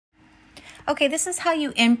Okay, this is how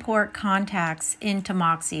you import contacts into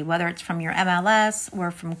Moxi, whether it's from your MLS or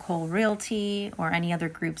from Cole Realty or any other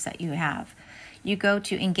groups that you have. You go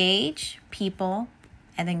to Engage, People,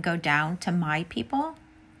 and then go down to My People.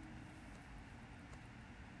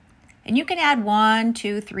 And you can add 1,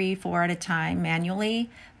 2, 3, 4 at a time manually,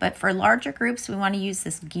 but for larger groups, we want to use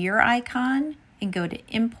this gear icon and go to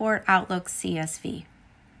Import Outlook CSV.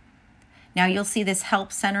 Now you'll see this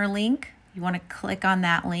Help Center link. You want to click on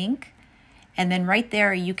that link. And then right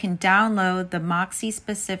there, you can download the Moxi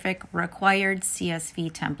specific required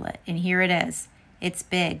CSV template. And here it is. It's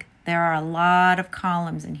big. There are a lot of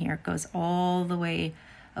columns in here. It goes all the way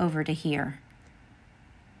over to here.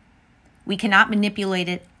 We cannot manipulate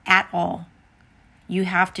it at all. You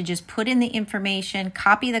have to just put in the information,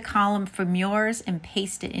 copy the column from yours and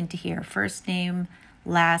paste it into here. First name,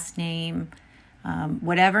 last name,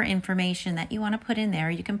 whatever information that you want to put in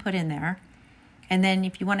there, you can put in there. And then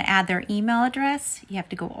if you want to add their email address, you have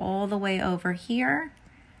to go all the way over here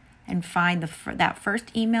and find that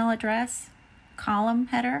first email address column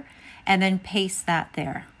header and then paste that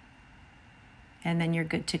there. And then you're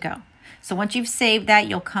good to go. So once you've saved that,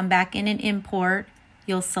 you'll come back in and import.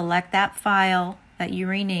 You'll select that file that you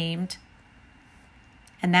renamed,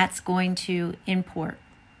 and that's going to import.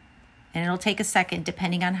 And it'll take a second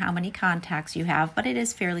depending on how many contacts you have, but it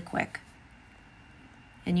is fairly quick.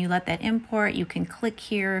 And you let that import. You can click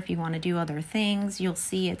here if you want to do other things. You'll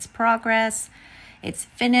see its progress. It's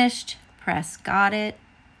finished. Press Got It.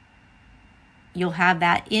 You'll have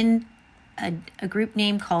that in a group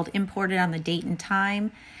name called Imported on the Date and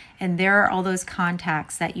Time. And there are all those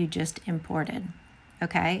contacts that you just imported.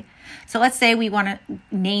 Okay, so let's say we want to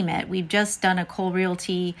name it. We've just done a Cole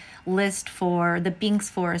Realty list for the Binks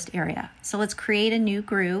Forest area. So let's create a new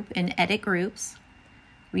group and edit groups.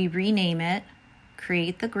 We rename it,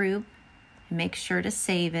 create the group, and make sure to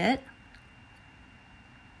save it.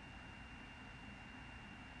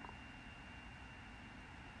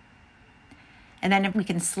 And then if we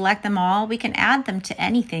can select them all, we can add them to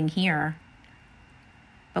anything here.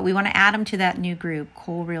 But we want to add them to that new group,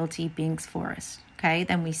 Cole Realty Binks Forest. Okay,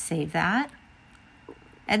 then we save that.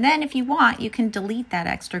 And then if you want, you can delete that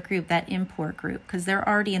extra group, that import group, because they're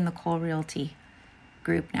already in the Cole Realty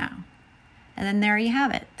group now. And then there you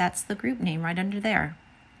have it. That's the group name right under there.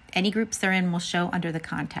 Any groups they're in will show under the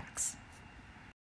contacts.